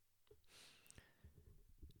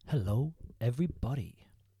Hello, everybody,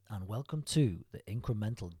 and welcome to the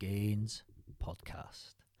Incremental Gains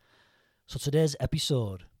podcast. So today's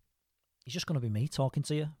episode is just going to be me talking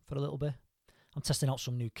to you for a little bit. I'm testing out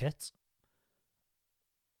some new kit.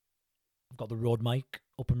 I've got the Rode mic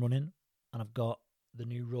up and running, and I've got the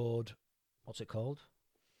new Rode, what's it called?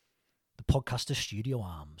 The Podcaster Studio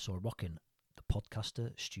Arm. So we're rocking the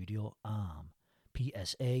Podcaster Studio Arm,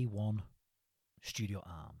 PSA-1 Studio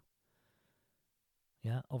Arm.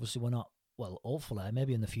 Yeah, obviously we're not, well, hopefully,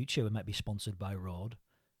 maybe in the future we might be sponsored by Rode,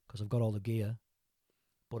 because I've got all the gear.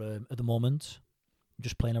 But at the moment, I'm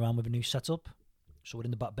just playing around with a new setup. So we're in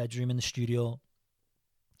the back bedroom in the studio,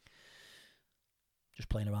 just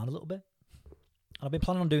playing around a little bit. And I've been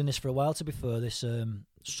planning on doing this for a while, to be fair, this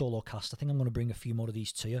solo cast. I think I'm going to bring a few more of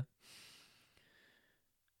these to you.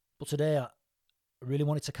 But today, I really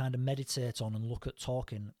wanted to kind of meditate on and look at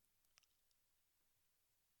talking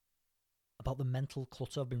about the mental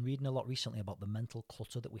clutter. I've been reading a lot recently about the mental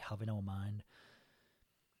clutter that we have in our mind.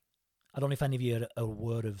 I don't know if any of you are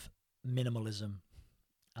aware of minimalism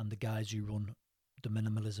and the guys who run the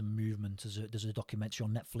minimalism movement. There's a documentary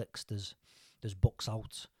on Netflix. There's books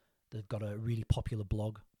out. They've got a really popular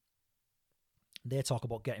blog. They talk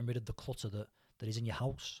about getting rid of the clutter that is in your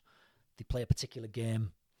house. They play a particular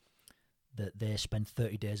game that they spend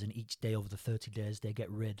 30 days, and each day over the 30 days they get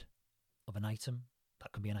rid of an item.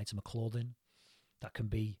 That can be an item of clothing. That can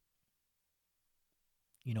be,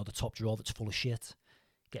 the top drawer that's full of shit.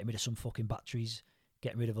 Getting rid of some fucking batteries.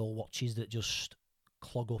 Getting rid of all watches that just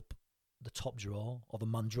clog up the top drawer, or the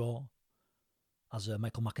man drawer, as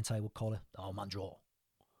Michael McIntyre would call it. Oh, man drawer.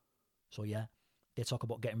 So yeah, they talk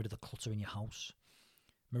about getting rid of the clutter in your house.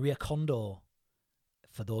 Maria Kondo,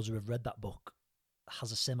 for those who have read that book, has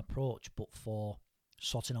the same approach, but for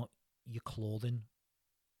sorting out your clothing.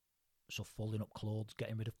 So folding up clothes,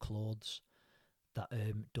 getting rid of clothes that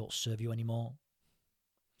don't serve you anymore.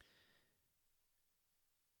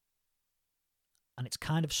 And it's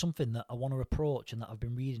kind of something that I want to approach, and that I've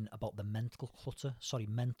been reading about the mental clutter.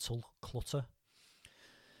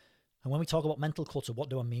 And when we talk about mental clutter, what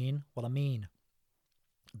do I mean? Well, I mean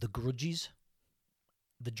the grudges,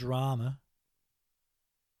 the drama,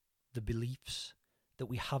 the beliefs that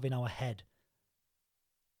we have in our head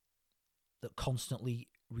that constantly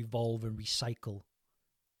revolve and recycle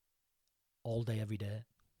all day, every day.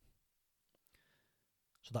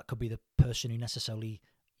 So that could be the person who necessarily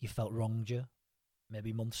you felt wronged you,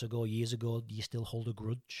 maybe months ago, years ago. You still hold a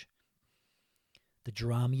grudge. The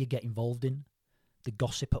drama you get involved in, the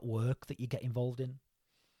gossip at work that you get involved in.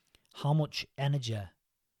 How much energy,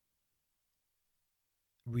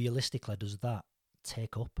 realistically, does that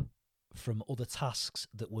take up from other tasks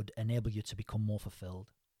that would enable you to become more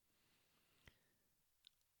fulfilled?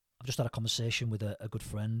 I've just had a conversation with a good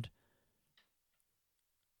friend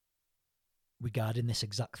regarding this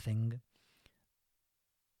exact thing.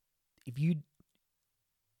 It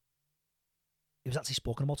was actually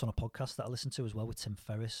spoken about on a podcast that I listened to as well with Tim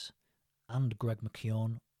Ferriss and Greg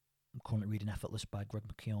McKeown. I'm currently reading Effortless by Greg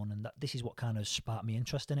McKeown, and this is what kind of sparked me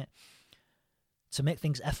interest in it. To make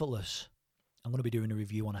things effortless, I'm going to be doing a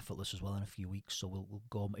review on Effortless as well in a few weeks, so we'll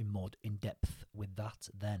go in depth with that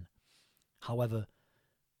then. However,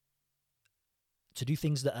 to do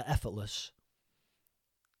things that are effortless,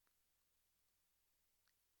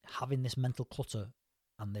 having this mental clutter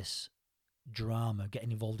and this drama,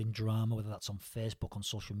 getting involved in drama, whether that's on Facebook, on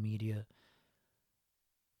social media,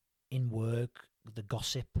 in work, the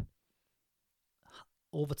gossip,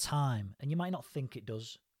 over time, and you might not think it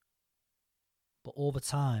does, but over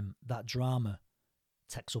time, that drama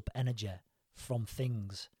takes up energy from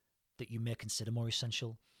things that you may consider more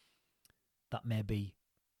essential. That may be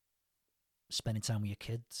spending time with your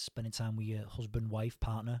kids, spending time with your husband, wife,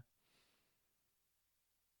 partner.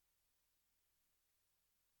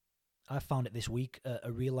 I found it this week,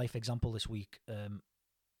 a real life example this week.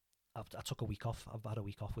 I took a week off. I've had a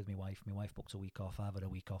week off with my wife. My wife booked a week off. I've had a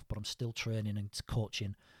week off, but I'm still training and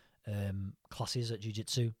coaching classes at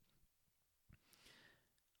jiu-jitsu.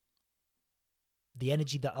 The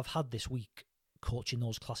energy that I've had this week coaching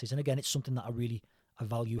those classes, and again, it's something that I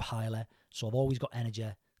value highly, so I've always got energy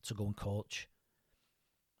to go and coach.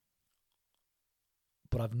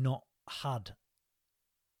 But I've not had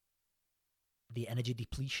the energy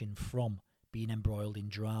depletion from being embroiled in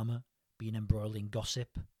drama, being embroiled in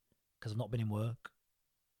gossip, because I've not been in work.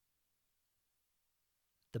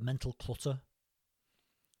 The mental clutter,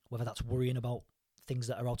 whether that's worrying about things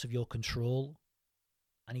that are out of your control,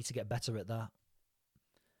 I need to get better at that.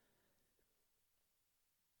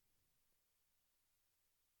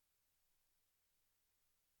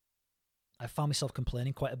 I found myself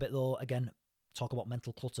complaining quite a bit though, again, talk about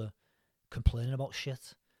mental clutter, complaining about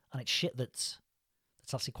shit. And it's shit that's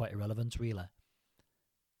actually quite irrelevant, really.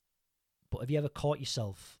 But have you ever caught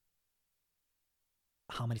yourself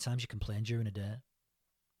how many times you complain during a day?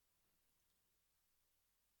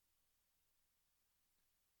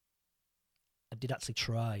 I did actually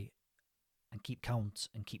try and keep count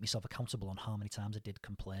and keep myself accountable on how many times I did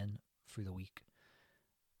complain through the week.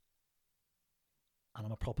 And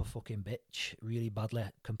I'm a proper fucking bitch, really badly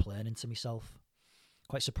complaining to myself.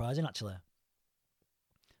 Quite surprising, actually.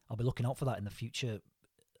 I'll be looking out for that in the future.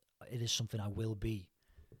 It is something I will be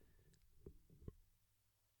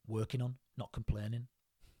working on, not complaining.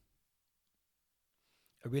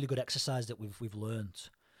 A really good exercise that we've learned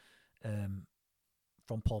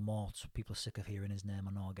from Paul Mort. People are sick of hearing his name.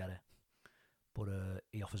 I know, I get it, but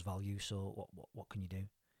he offers value. So what can you do?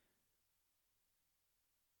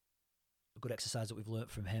 A good exercise that we've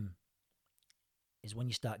learned from him is when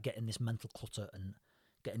you start getting this mental clutter and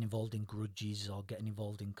getting involved in grudges or getting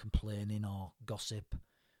involved in complaining or gossip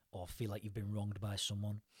or feel like you've been wronged by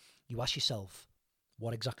someone, you ask yourself,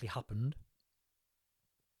 what exactly happened?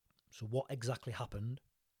 So what exactly happened?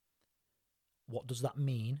 What does that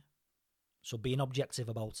mean? So being objective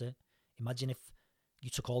about it. Imagine if you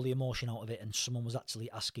took all the emotion out of it and someone was actually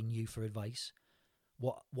asking you for advice.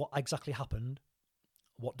 What exactly happened?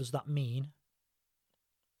 What does that mean?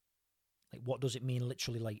 Like, what does it mean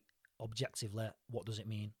literally, like, objectively? What does it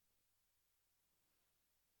mean?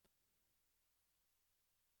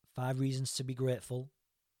 5 reasons to be grateful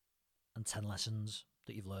and 10 lessons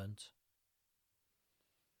that you've learned.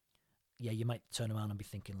 Yeah, you might turn around and be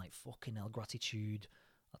thinking, like, fucking hell, gratitude.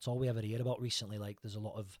 That's all we ever hear about recently. Like, there's a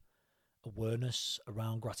lot of awareness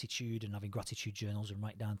around gratitude and having gratitude journals and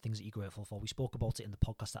write down things that you're grateful for. We spoke about it in the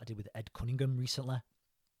podcast that I did with Ed Cunningham recently.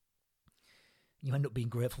 You end up being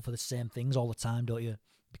grateful for the same things all the time, don't you?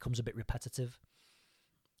 It becomes a bit repetitive.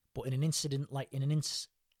 But in an incident like an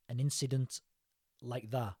incident like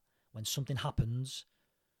that, when something happens,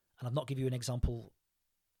 and I've not given you an example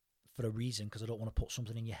for a reason because I don't want to put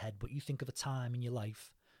something in your head, but you think of a time in your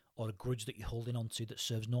life or a grudge that you're holding on to that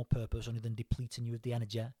serves no purpose other than depleting you of the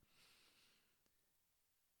energy.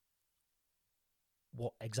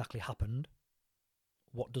 What exactly happened?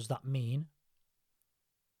 What does that mean?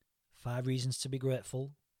 5 reasons to be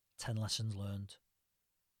grateful, 10 lessons learned.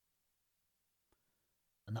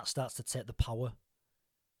 And that starts to take the power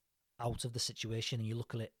out of the situation, and you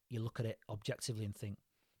look at it objectively and think,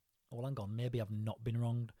 oh, well, hang on, maybe I've not been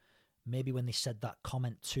wronged. Maybe when they said that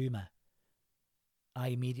comment to me, I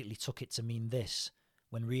immediately took it to mean this,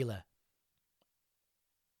 when really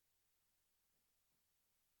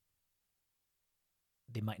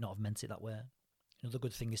they might not have meant it that way. Another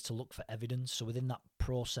good thing is to look for evidence. So within that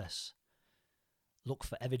process, look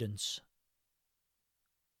for evidence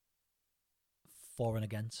for and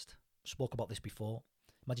against. Spoke about this before.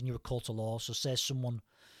 Imagine you're a court of law. So say someone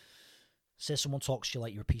talks to you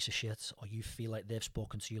like you're a piece of shit, or you feel like they've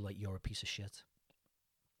spoken to you like you're a piece of shit.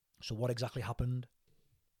 So what exactly happened?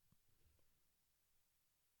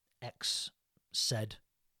 X said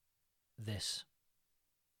this.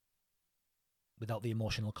 Without the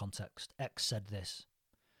emotional context. X said this.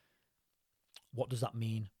 What does that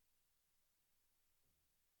mean?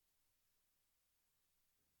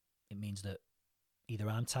 It means that either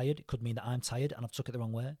I'm tired, it could mean that I'm tired and I've took it the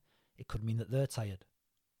wrong way. It could mean that they're tired.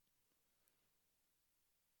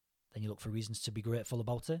 Then you look for reasons to be grateful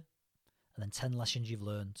about it. And then 10 lessons you've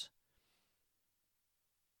learned.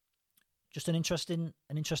 Just an interesting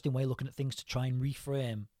way of looking at things to try and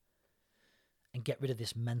reframe and get rid of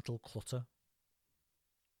this mental clutter.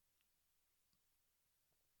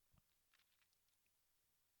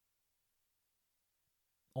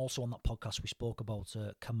 Also on that podcast, we spoke about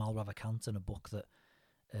Kamal Ravikant and a book that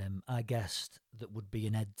I guessed that would be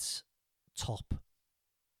in Ed's top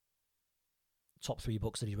 3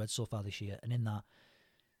 books that he's read so far this year. And in that,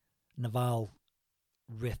 Naval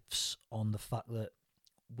riffs on the fact that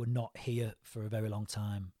we're not here for a very long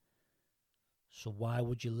time. So why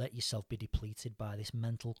would you let yourself be depleted by this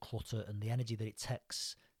mental clutter and the energy that it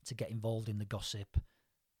takes to get involved in the gossip,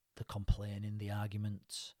 the complaining, the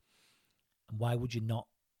arguments? And why would you not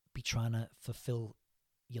be trying to fulfill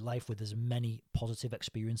your life with as many positive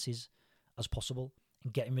experiences as possible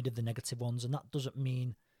and getting rid of the negative ones? And that doesn't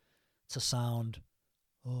mean to sound,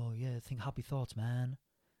 oh yeah, think happy thoughts, man.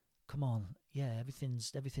 Come on, yeah,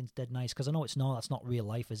 everything's dead nice. Because I know it's not. That's not real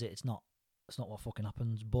life, is it? It's not what fucking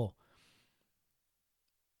happens. But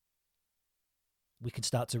we can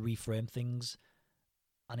start to reframe things,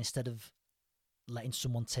 and instead of letting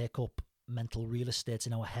someone take up mental real estate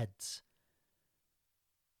in our heads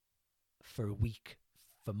for a week,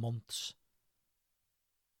 for months,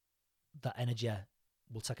 that energy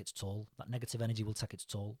will take its toll. That negative energy will take its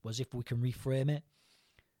toll. Whereas if we can reframe it,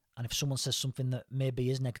 and if someone says something that maybe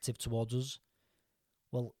is negative towards us,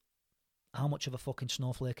 well, how much of a fucking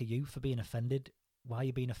snowflake are you for being offended? Why are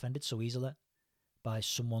you being offended so easily by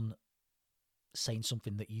someone saying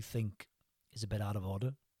something that you think is a bit out of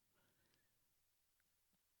order?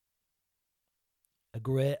 A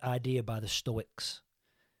great idea by the Stoics,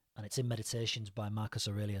 and it's in Meditations by Marcus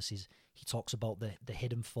Aurelius, he talks about the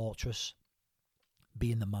hidden fortress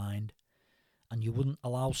being the mind, and you wouldn't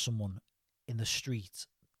allow someone in the street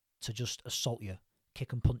to just assault you,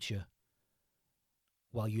 kick and punch you,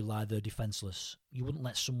 while you lie there defenseless. You wouldn't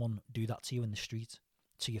let someone do that to you in the street,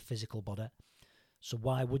 to your physical body. So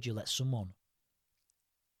why would you let someone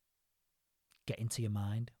get into your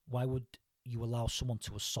mind? Why would you allow someone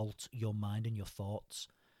to assault your mind and your thoughts?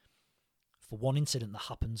 For one incident that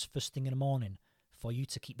happens first thing in the morning, for you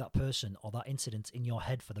to keep that person or that incident in your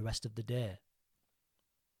head for the rest of the day.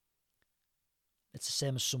 It's the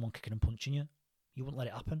same as someone kicking and punching you. You wouldn't let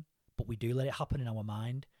it happen, but we do let it happen in our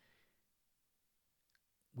mind.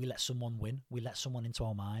 We let someone win. We let someone into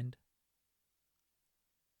our mind.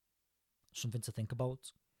 Something to think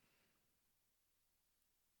about.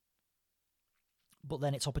 But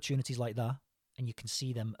then it's opportunities like that, and you can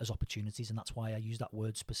see them as opportunities, and that's why I use that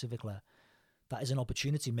word specifically. That is an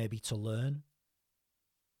opportunity maybe to learn.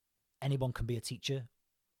 Anyone can be a teacher.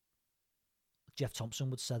 Jeff Thompson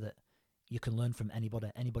would say that you can learn from anybody.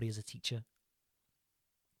 Anybody is a teacher.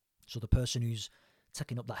 So the person who's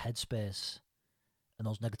taking up that headspace and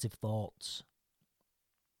those negative thoughts,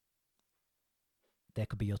 they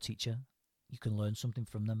could be your teacher. You can learn something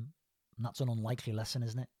from them. And that's an unlikely lesson,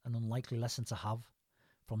 isn't it? An unlikely lesson to have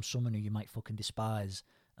from someone who you might fucking despise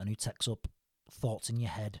and who takes up thoughts in your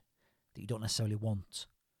head that you don't necessarily want.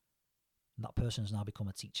 And that person has now become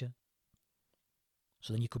a teacher.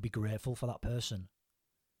 So then you could be grateful for that person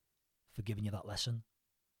for giving you that lesson.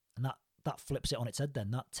 And that flips it on its head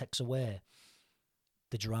then. That takes away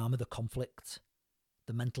the drama, the conflict,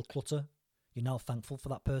 the mental clutter. You're now thankful for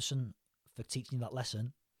that person for teaching you that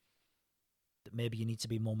lesson, that maybe you need to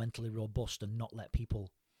be more mentally robust and not let people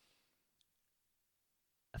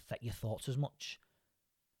affect your thoughts as much.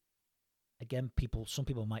 Again, some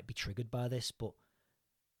people might be triggered by this, but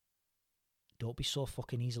don't be so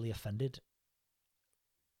fucking easily offended.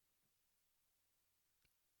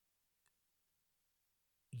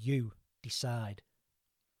 You decide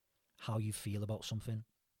how you feel about something.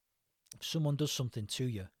 If someone does something to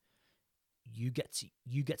you, you get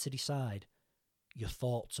to decide your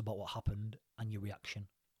thoughts about what happened and your reaction.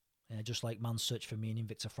 Just like Man's Search for Meaning,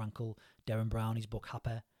 Viktor Frankl, Derren Brown, his book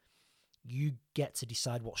Happy. You get to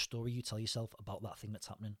decide what story you tell yourself about that thing that's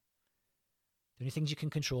happening. The only things you can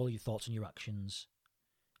control are your thoughts and your actions.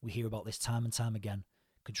 We hear about this time and time again.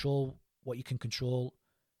 Control what you can control.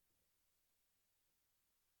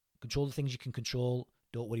 Control the things you can control.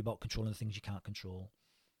 Don't worry about controlling the things you can't control.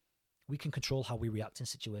 We can control how we react in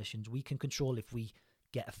situations. We can control if we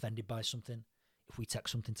get offended by something, if we take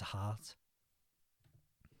something to heart.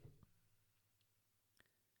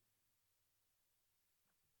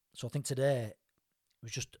 So I think today it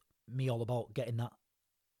was just me all about getting that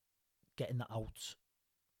out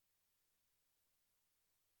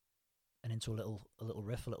and into a little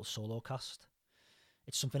riff, a little solo cast.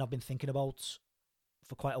 It's something I've been thinking about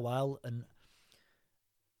for quite a while, and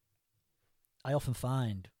I often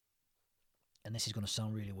find, and this is going to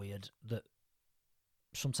sound really weird, that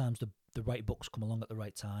sometimes the right books come along at the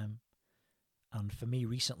right time. And for me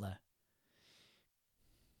recently,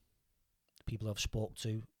 the people I've spoke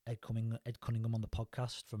to, Ed Cunningham on the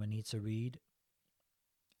podcast from I Need to Read,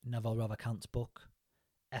 Naval Ravikant's book,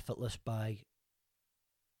 Effortless by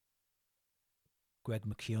Greg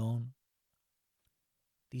McKeown.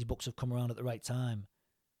 These books have come around at the right time.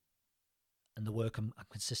 And the work I'm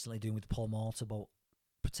consistently doing with Paul Mort about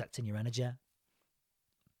protecting your energy.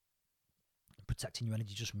 Protecting your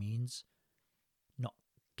energy just means not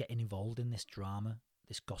getting involved in this drama,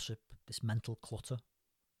 this gossip, this mental clutter.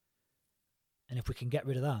 And if we can get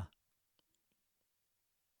rid of that,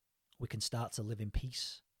 we can start to live in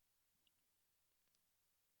peace.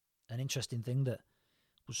 An interesting thing that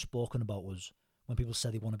was spoken about was when people say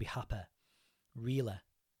they want to be happy. Really,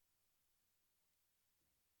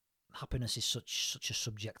 happiness is such a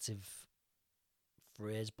subjective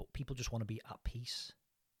phrase, but people just want to be at peace.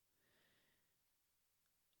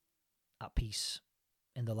 At peace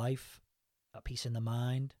in their life, at peace in their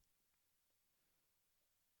mind.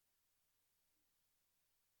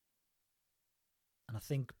 And I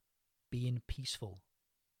think being peaceful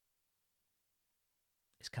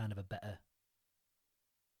is kind of a better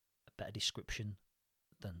description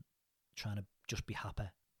than trying to just be happy,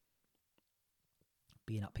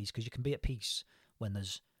 being at peace, because you can be at peace when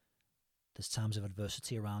there's times of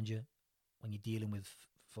adversity around you, when you're dealing with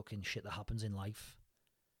fucking shit that happens in life.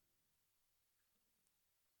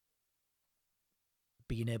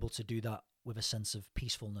 Being able to do that with a sense of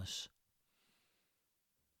peacefulness.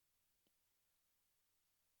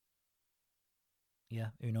 Yeah,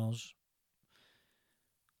 who knows?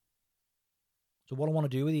 So what I want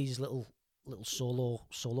to do with these little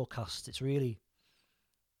solo casts, it's really,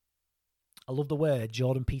 I love the way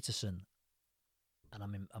Jordan Peterson, and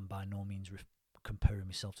I'm by no means comparing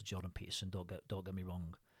myself to Jordan Peterson. Don't get me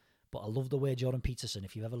wrong, but I love the way Jordan Peterson,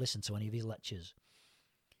 if you've ever listened to any of his lectures,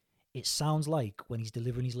 it sounds like when he's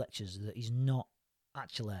delivering his lectures that he's not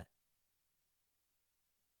actually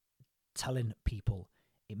telling people.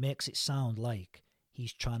 It makes it sound like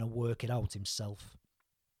he's trying to work it out himself.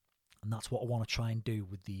 And that's what I want to try and do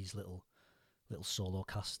with these little solo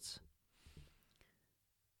casts.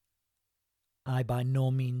 I by no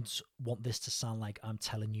means want this to sound like I'm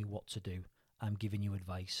telling you what to do. I'm giving you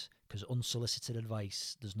advice. Because unsolicited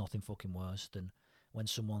advice, there's nothing fucking worse than when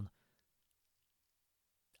someone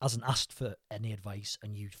hasn't asked for any advice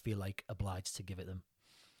and you feel like obliged to give it them.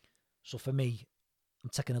 So for me, I'm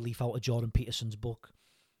taking a leaf out of Jordan Peterson's book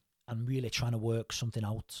and really trying to work something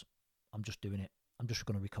out. I'm just doing it. I'm just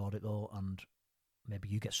going to record it though, and maybe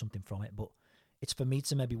you get something from it. But it's for me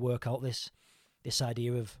to maybe work out this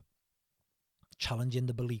idea of challenging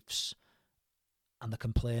the beliefs and the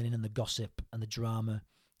complaining and the gossip and the drama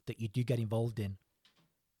that you do get involved in,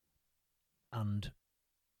 and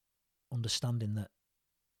understanding that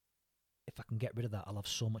if I can get rid of that, I'll have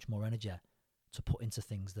so much more energy to put into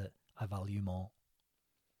things that I value more.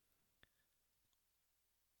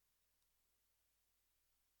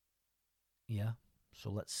 Yeah,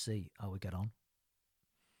 so let's see how we get on.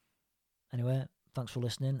 Anyway, thanks for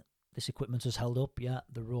listening. This equipment has held up, yeah.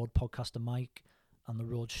 The Rode Podcaster mic and the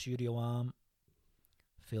Rode Studio arm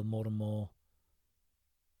feel more and more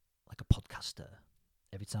like a podcaster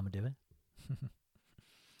every time I do it.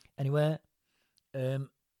 Anyway,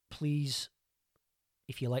 please,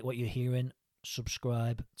 if you like what you're hearing,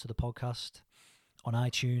 subscribe to the podcast on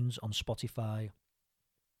iTunes, on Spotify.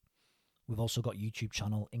 We've also got YouTube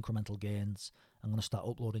channel, Incremental Gains. I'm going to start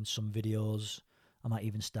uploading some videos. I might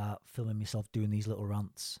even start filming myself doing these little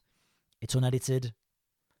rants. It's unedited.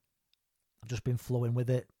 I've just been flowing with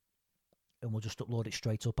it, and we'll just upload it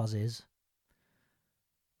straight up as is.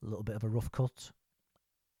 A little bit of a rough cut.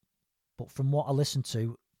 But from what I listen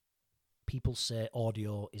to, people say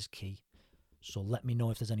audio is key. So let me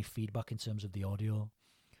know if there's any feedback in terms of the audio.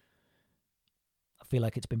 I feel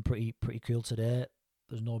like it's been pretty cool today.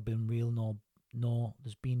 There's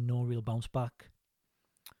there's been no real bounce back.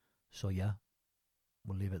 So yeah,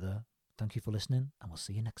 we'll leave it there. Thank you for listening, and we'll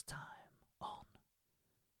see you next time on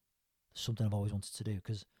something I've always wanted to do,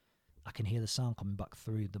 because I can hear the sound coming back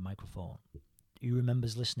through the microphone. Who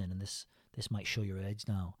remembers listening, and this might show your age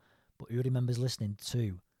now, but who remembers listening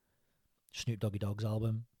to Snoop Doggy Dogg's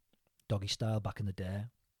album, Doggy Style, back in the day?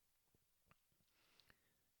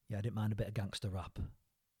 Yeah, I didn't mind a bit of gangster rap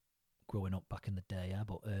growing up back in the day, yeah,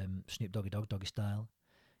 but Snoop Doggy Dogg, Doggy Style.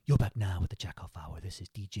 You're back now with the Jack Off Hour. This is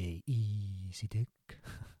DJ Easy Dick.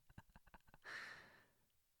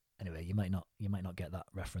 Anyway, you might not get that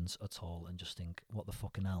reference at all and just think, what the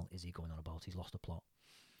fucking hell is he going on about? He's lost the plot.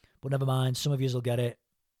 But never mind, some of yous will get it.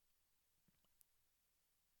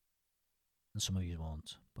 And some of you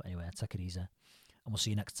won't. But anyway, take it easy. And we'll see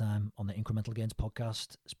you next time on the Incremental Gains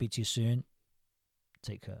podcast. Speak to you soon.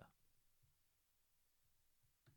 Take care.